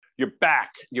You're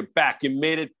back. You're back. You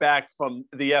made it back from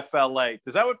the FLA.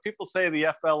 Is that what people say, the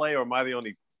FLA, or am I the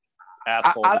only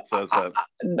asshole that says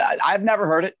that? I've never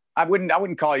heard it. I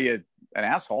wouldn't call you an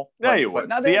asshole. Yeah, you would.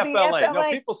 No, the FLA.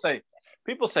 No,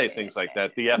 people say things like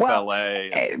that. The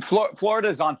FLA. Well,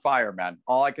 Florida's on fire, man.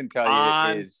 All I can tell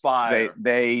you is fire.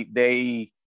 They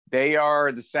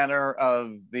are the center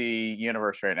of the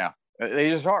universe right now. They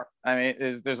just are. I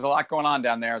mean, there's a lot going on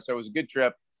down there. So it was a good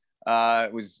trip.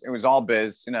 It was all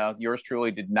biz. You know, yours truly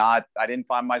did not. I didn't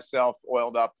find myself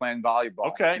oiled up playing volleyball.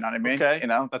 Okay, you know what I mean. Okay, you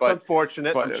know, that's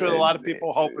unfortunate. I'm sure a lot of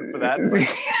people hoping for that.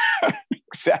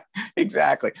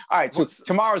 Exactly. All right. So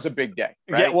tomorrow's a big day.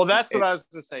 Right? Yeah. Well, that's what I was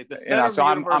going to say. The center of the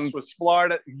universe was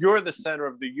Florida. You're the center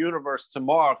of the universe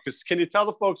tomorrow. Because can you tell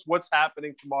the folks what's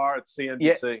happening tomorrow at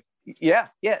CNBC? Yeah.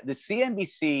 The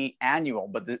CNBC annual,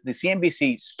 but the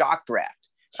CNBC stock draft.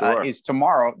 Sure. Is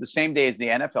tomorrow, the same day as the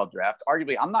NFL draft.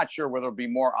 Arguably, I'm not sure whether there'll be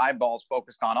more eyeballs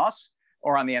focused on us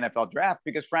or on the NFL draft,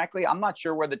 because frankly, I'm not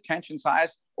sure where the tension's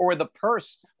highest or where the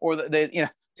purse or the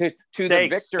to the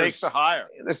victors. Stakes are higher.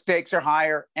 The stakes are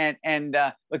higher. And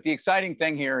look, the exciting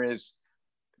thing here is,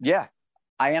 I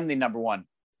am the number one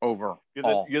overall.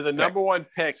 You're the number one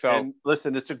pick. So, and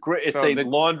listen, it's a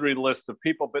laundry list of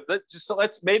people, but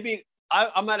let's maybe.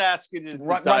 I'm not asking you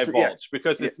to divulge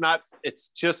because it's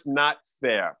just not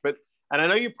fair. And I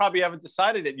know you probably haven't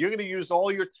decided it. You're going to use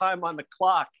all your time on the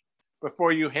clock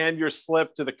before you hand your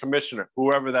slip to the commissioner,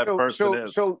 whoever that person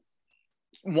is. So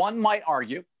one might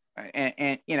argue,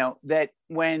 and you know, that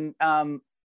when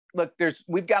look,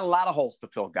 we've got a lot of holes to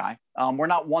fill, Guy. We're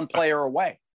not one player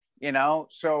away. You know,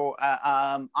 so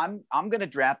I'm going to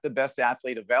draft the best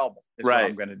athlete available. Is what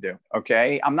I'm going to do.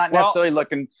 Okay, I'm not necessarily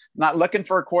looking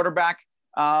for a quarterback.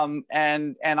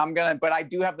 And I'm gonna, but I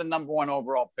do have the number one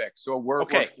overall pick. So we're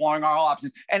exploring our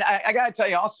options. And I got to tell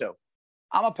you also,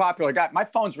 I'm a popular guy. My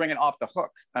phone's ringing off the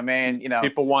hook. I mean, you know,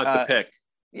 people want the pick.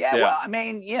 Yeah, well, I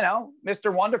mean, you know,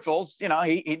 Mr. Wonderful's, you know,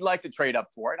 he'd like to trade up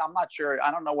for it. I'm not sure. I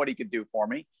don't know what he could do for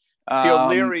me. See,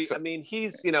 O'Leary, I mean,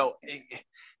 he's, you know.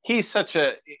 He's such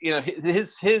a, you know,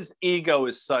 his ego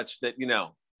is such that, you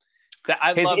know, that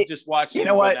I love just watching him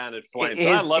go down in flames.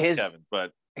 I love Kevin,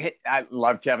 but I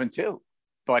love Kevin too,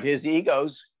 but his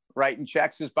ego's writing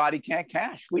checks his body can't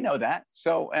cash. We know that.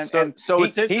 So it's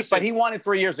interesting. But he won it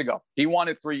 3 years ago. He won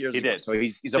it 3 years ago. Did. So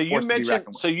he's a force to be reckoned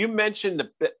with. So you mentioned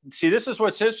see, this is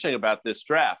what's interesting about this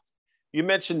draft. You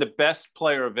mentioned the best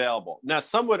player available. Now,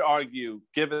 some would argue,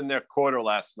 given their quarter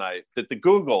last night, that the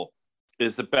Google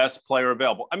is the best player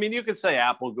available. I mean, you could say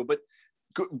Apple, Google,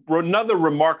 but another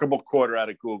remarkable quarter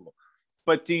out of Google.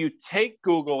 But do you take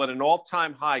Google at an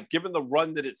all-time high, given the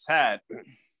run that it's had,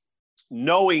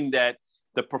 knowing that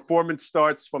the performance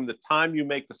starts from the time you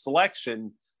make the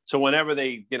selection to whenever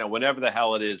whenever the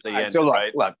hell it is they end so it,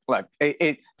 right? Look.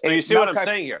 So you see what I'm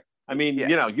saying here? I mean,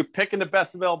 you know, you're picking the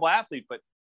best available athlete, but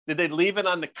did they leave it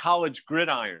on the college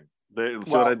gridiron?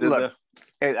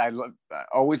 I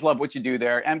always love what you do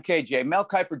there. MKJ, Mel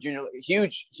Kiper Jr.,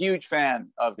 huge fan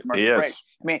of commercial break.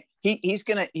 I mean,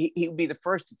 he would be the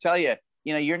first to tell you,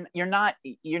 you know, you're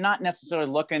not necessarily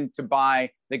looking to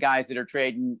buy the guys that are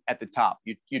trading at the top.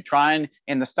 You're trying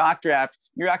in the stock draft.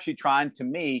 You're actually trying, to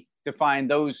me, to find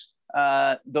those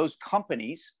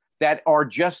companies that are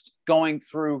just going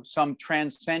through some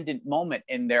transcendent moment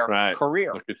in their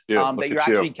career. That you're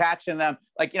actually catching them,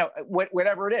 like, you know,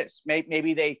 whatever it is.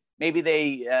 Maybe they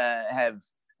have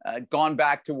gone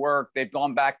back to work. They've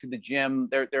gone back to the gym.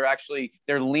 They're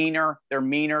leaner. They're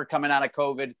meaner coming out of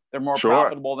COVID. They're more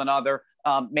profitable than other.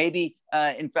 Maybe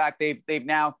in fact they've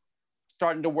now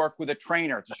starting to work with a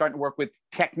trainer. They're starting to work with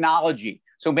technology.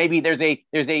 So maybe there's a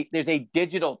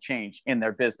digital change in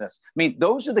their business. I mean,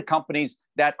 those are the companies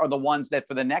that are the ones that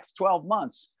for the next 12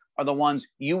 months are the ones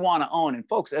you want to own. And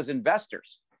folks, as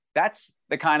investors, that's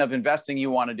the kind of investing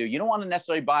you want to do. You don't want to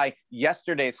necessarily buy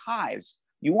yesterday's highs.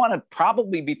 You want to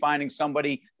probably be finding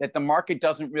somebody that the market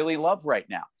doesn't really love right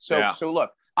now. So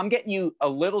look, I'm getting you a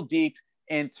little deep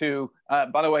into,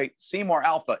 by the way, Seymour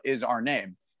Alpha is our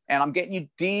name. And I'm getting you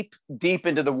deep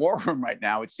into the war room right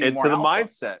now. It's into the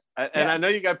mindset. And I know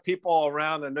you got people all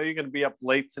around. I know you're going to be up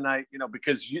late tonight, you know,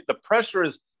 because the pressure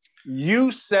is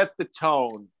you set the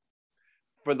tone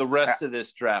for the rest of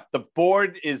this draft. The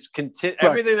board is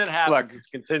everything that happens is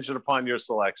contingent upon your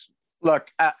selection.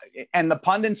 Look, and the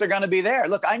pundits are going to be there.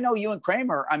 Look, I know you and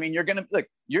Kramer. I mean, you're going to look.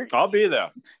 I'll be there.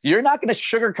 You're not going to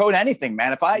sugarcoat anything,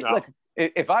 man.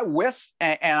 If I whiff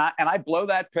and I blow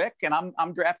that pick and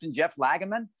I'm drafting Jeff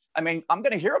Lageman, I mean, I'm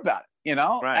going to hear about it, you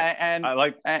know? Right. And I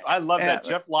love that.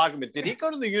 Jeff Lageman. Did he go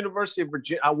to the University of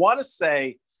Virginia? I want to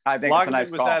say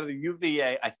Lageman was out of the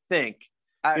UVA, I think.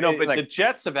 But the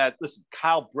Jets have had, listen,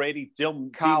 Kyle Brady,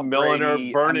 Dean Milliner,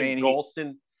 Vernon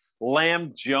Golston,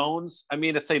 Lamb Jones. I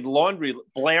mean, it's a laundry.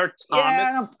 Blair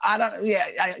Thomas.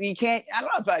 You can't. I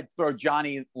don't know if I'd throw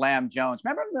Johnny Lamb Jones.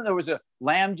 Remember there was a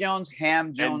Lamb Jones,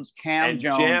 Ham Jones, Cam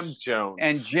Jones, Jam Jones,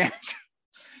 and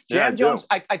Jam Jones.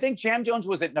 I think Jam Jones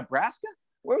was at Nebraska.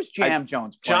 Where was Jam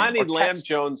Jones playing? Johnny Lamb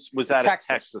Jones was out of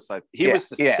Texas. He was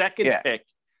the second pick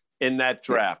in that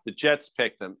draft. The Jets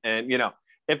picked him, and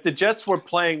if the Jets were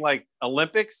playing like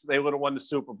Olympics, they would have won the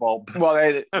Super Bowl.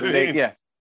 Well,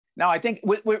 No, I think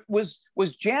was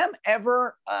Jam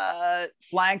ever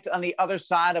flanked on the other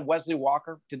side of Wesley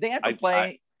Walker? Did they ever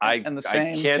play in the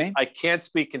same team? I can't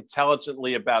speak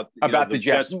intelligently about the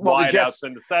Jets wideouts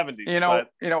in the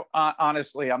 70s.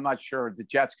 Honestly, I'm not sure the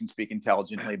Jets can speak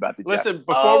intelligently about the Jets. Listen,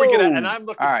 before we get, and I'm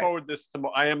looking forward to this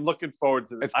tomorrow. I am looking forward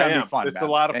to this. It's gonna be fun. It's a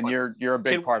lot of fun, and you're a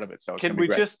big part of it. So can we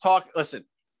just talk? Listen,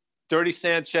 Dirty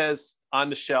Sanchez on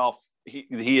the shelf.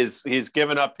 He's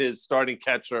given up his starting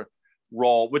catcher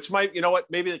role, which might,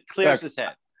 maybe it clears his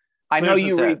head. I know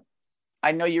you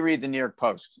read the New York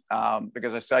Post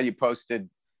because I saw you posted.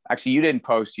 Actually, you didn't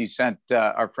post. You sent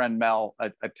our friend Mel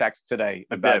a text today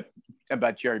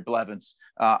about Jerry Blevins.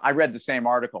 I read the same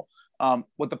article.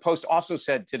 What the Post also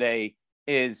said today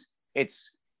is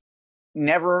it's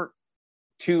never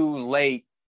too late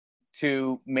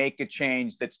to make a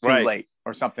change that's too late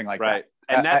or something like that.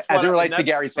 And that's as it relates to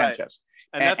Gary Sanchez.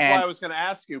 And that's why I was going to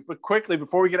ask you, but quickly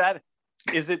before we get at it,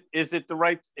 is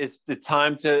the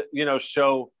time to,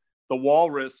 show the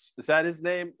Walrus? Is that his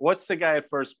name? What's the guy at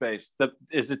first base?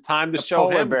 Is it time to show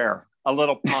him a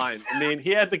little pine? I mean, he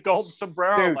had the golden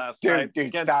sombrero last night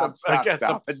against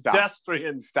a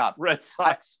pedestrian Red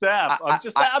Sox staff. I'm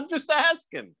just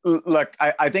asking. Look,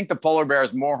 I think the Polar Bear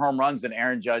has more home runs than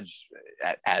Aaron Judge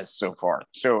has so far.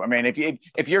 So, I mean,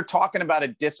 if you're talking about a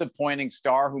disappointing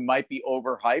star who might be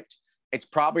overhyped, it's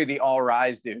probably the All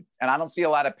Rise dude. And I don't see a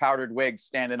lot of powdered wigs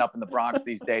standing up in the Bronx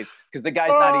these days because the guy's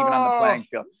not even on the playing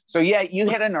field. So, yeah, you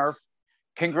hit a nerve.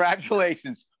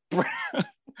 Congratulations.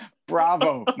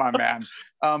 Bravo, my man.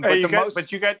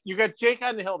 But you got Jake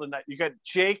on the hill tonight. You got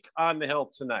Jake on the hill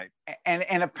tonight.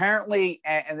 And apparently,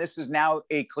 and this is now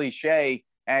a cliche,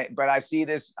 but I see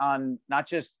this on not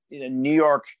just New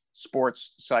York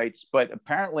sports sites, but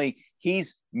apparently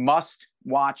he's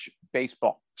must-watch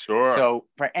baseball. Sure. So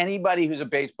for anybody who's a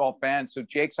baseball fan, so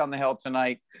Jake's on the hill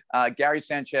tonight. Gary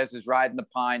Sanchez is riding the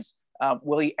pines.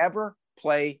 Will he ever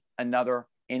play another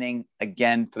inning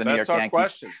again for the New York Yankees?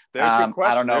 Question. There's your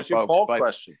question. I don't know, There's folks, your but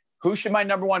question. Who should my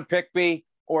number one pick be?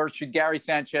 Or should Gary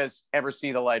Sanchez ever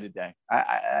see the light of day?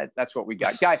 That's what we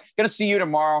got. Guy, going to see you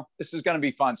tomorrow. This is going to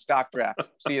be fun. Stock draft.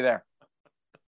 See you there.